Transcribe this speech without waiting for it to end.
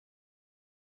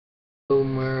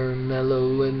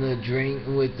mellow in the drink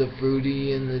with the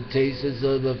fruity and the tastes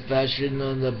of the fashion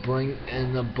on the brink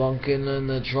and the bunkin and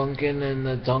the trunkin and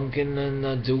the dunkin and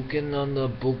the dukin on the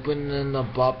boopin and the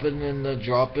boppin and the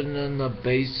droppin and the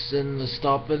bass and the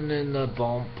stoppin and the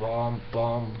bump bump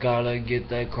bump. Gotta get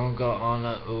that crunker on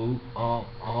a ooh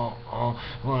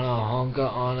wanna honker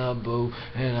on a boo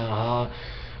and a ha.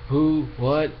 Who,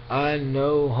 what, I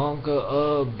know, honker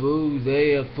a boo,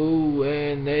 they a fool,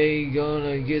 and they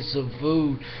gonna get some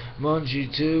food,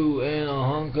 munchy too, and a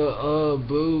honker a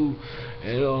boo,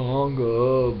 and a honker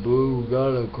a boo,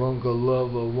 got a crunker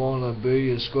lover, wanna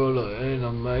be a scroller, and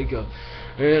a maker,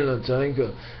 and a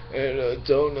tanker, and a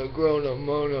toner, groaner,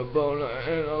 moaner, boner,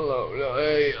 and a loader,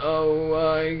 hey, oh,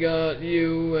 I got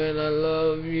you, and I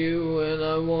love you, and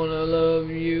I wanna love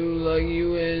you like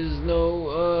you is no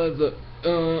other.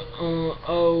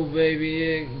 Oh baby,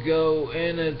 it go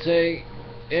and a take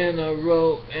and a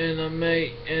roll and a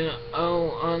mate and a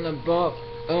on the bop.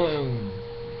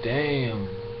 Damn,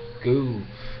 goo,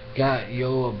 got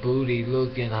your booty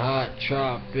looking hot,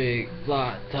 tropic,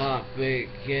 flat topic,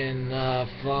 and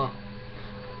funk,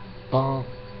 bump.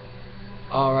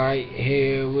 Alright,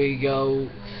 here we go.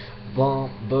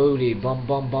 Bump booty, bump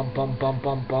bump bump bump bump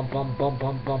bump bump bump bump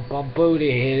bump bump bump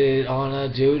booty, hit it on a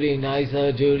duty,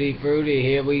 nicer duty fruity,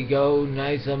 here we go,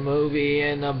 nicer movie,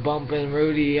 and a bumpin'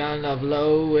 Rudy on the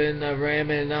blow, and the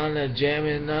ramming on the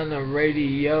jamming on the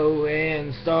radio,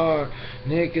 and star,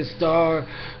 Nick is star,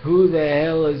 who the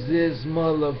hell is this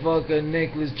motherfucker,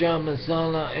 Nicholas John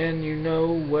Messana, and you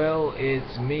know, well,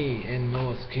 it's me in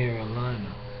North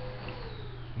Carolina,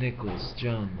 Nicholas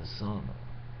John Messana.